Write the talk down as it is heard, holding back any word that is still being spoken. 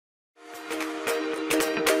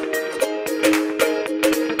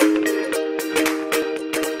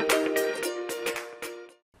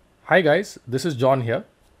Hi guys, this is John here.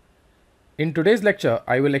 In today's lecture,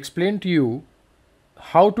 I will explain to you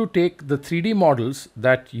how to take the 3D models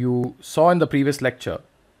that you saw in the previous lecture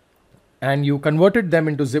and you converted them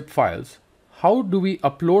into zip files. How do we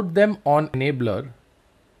upload them on EnablAR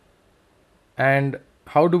and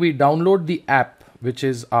how do we download the app, which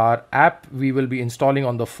is our app we will be installing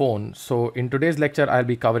on the phone. So in today's lecture, I'll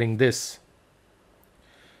be covering this.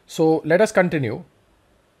 So let us continue.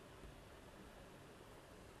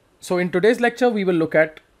 So in today's lecture, we will look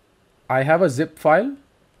at, I have a zip file.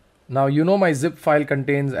 Now you know my zip file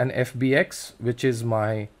contains an FBX, which is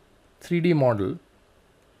my 3D model.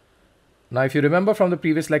 Now if you remember from the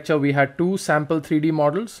previous lecture, we had two sample 3D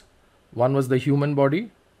models. One was the human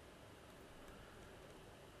body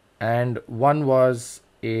and one was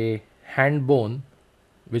a hand bone,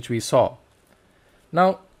 which we saw.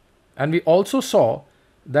 Now, and we also saw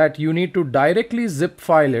that you need to directly zip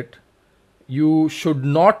file it. You should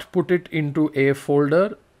not put it into a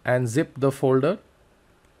folder and zip the folder,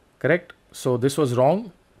 correct? So this was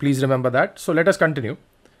wrong. Please remember that. So let us continue.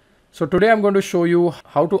 So today I'm going to show you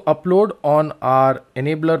how to upload on our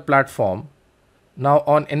EnablAR platform. Now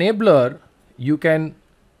on EnablAR, you can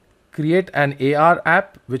create an AR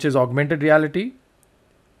app, which is augmented reality.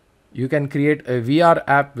 You can create a VR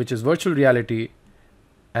app, which is virtual reality,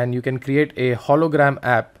 and you can create a hologram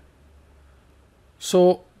app.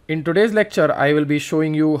 So in today's lecture, I will be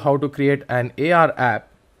showing you how to create an AR app.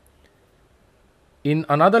 In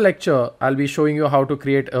another lecture, I'll be showing you how to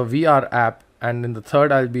create a VR app. And in the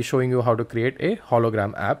third, I'll be showing you how to create a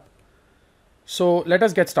hologram app. So let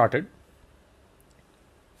us get started.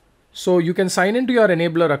 So you can sign into your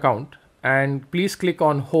EnablAR account and please click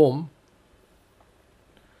on Home.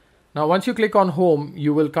 Now, once you click on Home,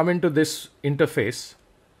 you will come into this interface.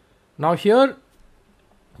 Now here,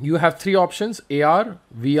 you have three options: AR,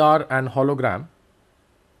 VR, and hologram.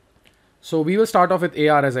 So we will start off with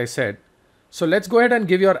AR, as I said. So let's go ahead and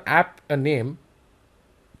give your app a name.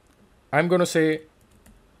 I'm going to say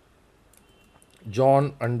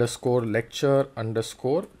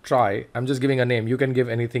John_lecture_try. I'm just giving a name. You can give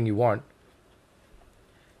anything you want.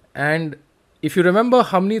 And if you remember,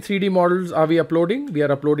 how many 3D models are we uploading? We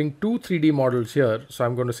are uploading two 3D models here. So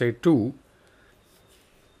I'm going to say 2.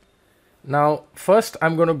 Now, first,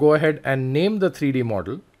 I'm going to go ahead and name the 3D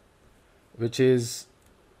model, which is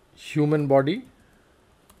human body.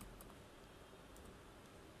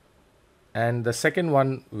 And the second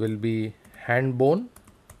one will be hand bone.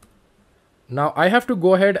 Now, I have to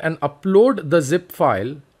go ahead and upload the zip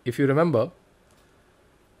file, if you remember,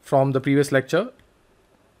 from the previous lecture,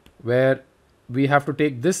 where we have to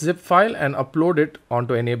take this zip file and upload it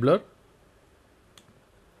onto EnablAR.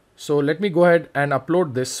 So let me go ahead and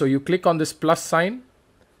upload this. So you click on this plus sign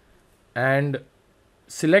and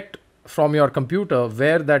select from your computer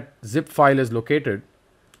where that zip file is located.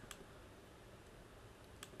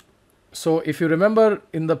 So if you remember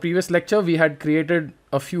in the previous lecture, we had created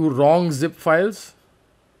a few wrong zip files,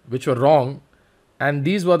 which were wrong, and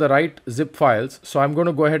these were the right zip files. So I'm going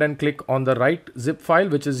to go ahead and click on the right zip file,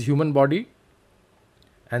 which is human body,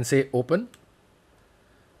 and say open.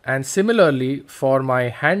 And similarly, for my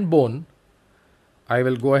hand bone, I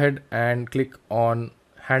will go ahead and click on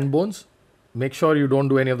hand bones. Make sure you don't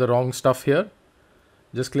do any of the wrong stuff here.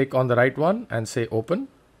 Just click on the right one and say open.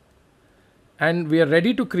 And we are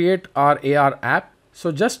ready to create our AR app.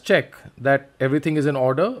 So just check that everything is in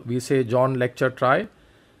order. We say John lecture try.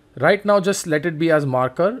 Right now, just let it be as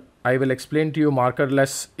marker. I will explain to you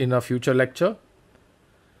markerless in a future lecture.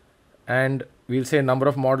 And we'll say number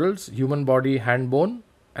of models, human body, hand bone,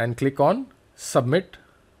 and click on submit.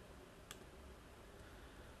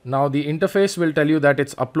 Now the interface will tell you that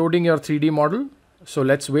it's uploading your 3D model. So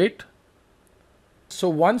let's wait. So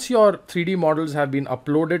once your 3D models have been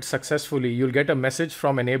uploaded successfully, you'll get a message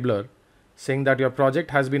from EnablAR saying that your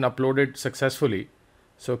project has been uploaded successfully.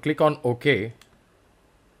 So click on OK.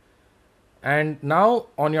 And now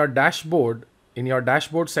on your dashboard, in your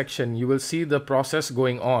dashboard section, you will see the process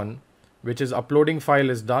going on, which is uploading file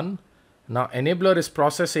is done. Now EnablAR is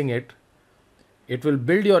processing it. It will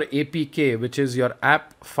build your APK, which is your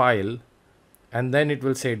app file, and then it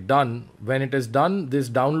will say done. When it is done, this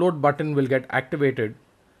download button will get activated.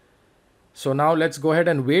 So now let's go ahead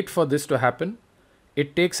and wait for this to happen.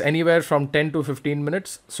 It takes anywhere from 10 to 15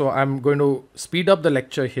 minutes. So I'm going to speed up the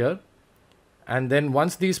lecture here. And then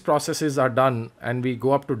once these processes are done and we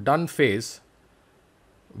go up to done phase,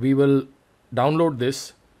 we will download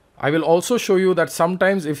this. I will also show you that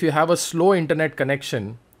sometimes if you have a slow internet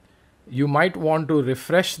connection, you might want to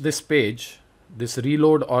refresh this page, this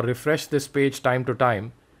reload or refresh this page time to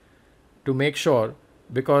time to make sure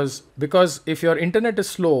because if your internet is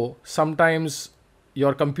slow, sometimes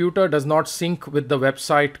your computer does not sync with the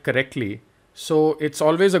website correctly. So it's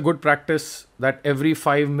always a good practice that every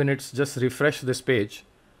 5 minutes just refresh this page.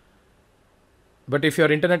 But if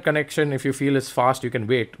your internet connection, if you feel is fast, you can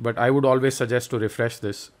wait, but I would always suggest to refresh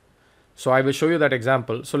this. So I will show you that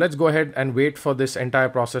example. So let's go ahead and wait for this entire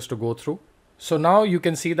process to go through. So now you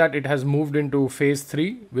can see that it has moved into phase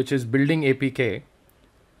 3, which is building APK.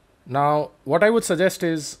 Now, what I would suggest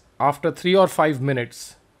is after 3 or 5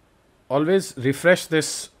 minutes, always refresh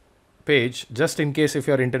this page just in case if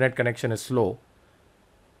your internet connection is slow.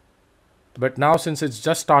 But now since it's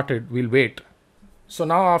just started, we'll wait. So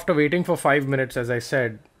now after waiting for 5 minutes, as I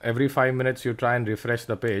said, every 5 minutes you try and refresh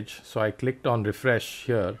the page. So I clicked on refresh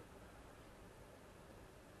here.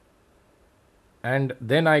 And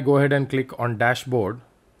then I go ahead and click on dashboard.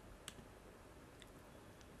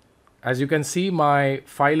 As you can see, my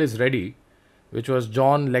file is ready, which was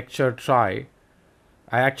John lecture try.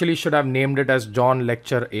 I actually should have named it as John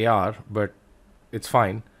lecture AR, but it's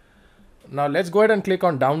fine. Now let's go ahead and click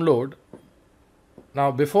on download. Now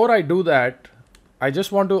before I do that, I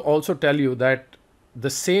just want to also tell you that the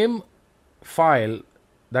same file,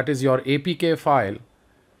 that is your APK file,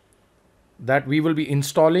 that we will be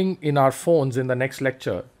installing in our phones in the next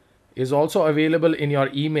lecture, is also available in your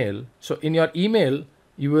email. So in your email,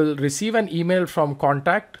 you will receive an email from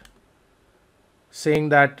contact saying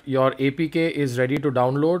that your APK is ready to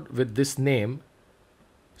download with this name.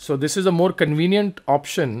 So this is a more convenient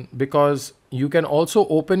option because you can also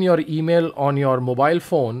open your email on your mobile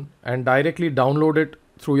phone and directly download it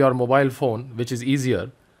through your mobile phone, which is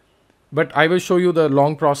easier. But I will show you the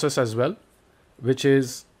long process as well, which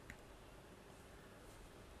is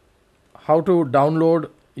how to download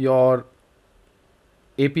your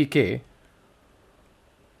APK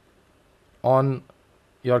on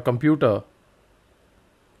your computer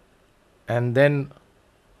and then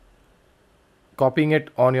copying it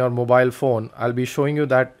on your mobile phone. I'll be showing you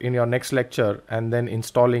that in your next lecture, and then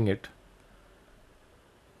installing it.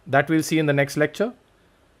 That we'll see in the next lecture.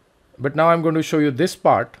 But now I'm going to show you this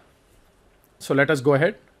part. So let us go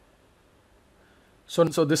ahead. So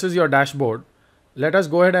this is your dashboard. Let us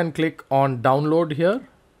go ahead and click on download here.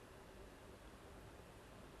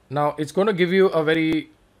 Now it's going to give you a very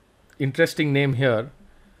interesting name here.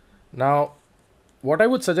 Now what I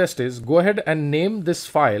would suggest is go ahead and name this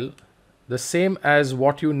file the same as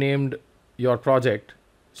what you named your project.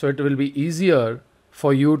 So it will be easier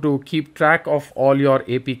for you to keep track of all your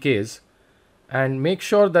APKs, and make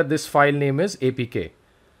sure that this file name is APK.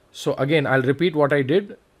 So again, I'll repeat what I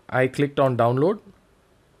did. I clicked on download,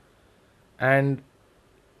 and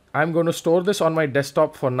I'm going to store this on my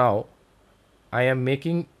desktop for now. I am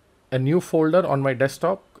making a new folder on my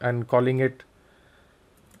desktop and calling it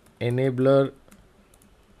EnablAR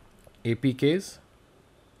APKs.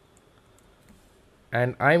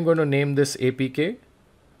 And I'm going to name this APK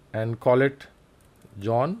and call it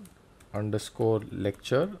John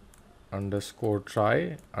 _lecture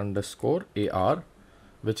 _try _AR,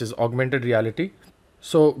 which is augmented reality.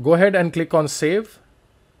 So go ahead and click on save.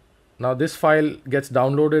 Now this file gets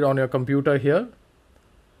downloaded on your computer here.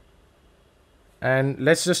 And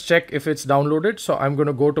let's just check if it's downloaded. So I'm going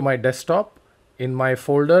to go to my desktop in my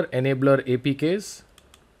folder EnablAR APKs,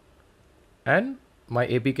 and my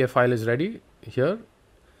APK file is ready here.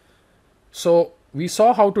 So we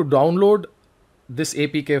saw how to download this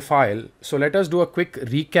APK file. So let us do a quick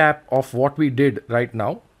recap of what we did right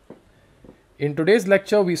now. In today's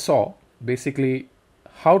lecture, we saw basically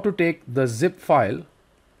how to take the zip file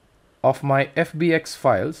of my FBX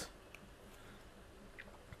files,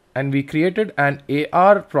 and we created an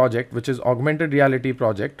AR project, which is augmented reality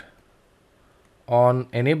project, on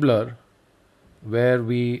EnablAR, where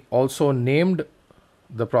we also named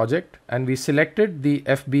the project, and we selected the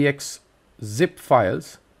FBX zip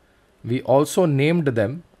files. We also named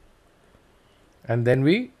them, and then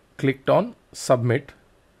we clicked on submit.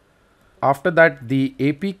 After that, the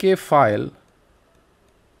APK file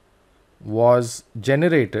was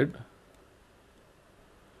generated,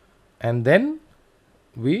 and then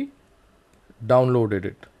we downloaded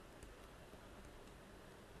it.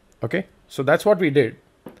 Okay, so that's what we did.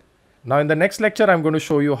 Now in the next lecture, I'm going to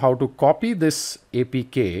show you how to copy this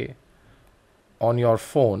APK on your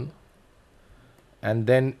phone and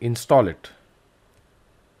then install it.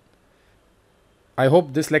 I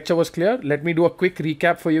hope this lecture was clear. Let me do a quick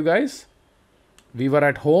recap for you guys. We were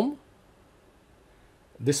at home.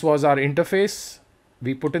 This was our interface.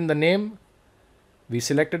 We put in the name. We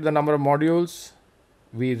selected the number of modules.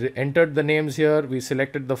 We entered the names here. We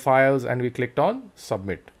selected the files and we clicked on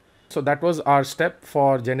submit. So that was our step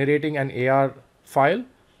for generating an AR file.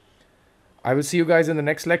 I will see you guys in the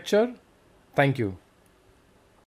next lecture. Thank you.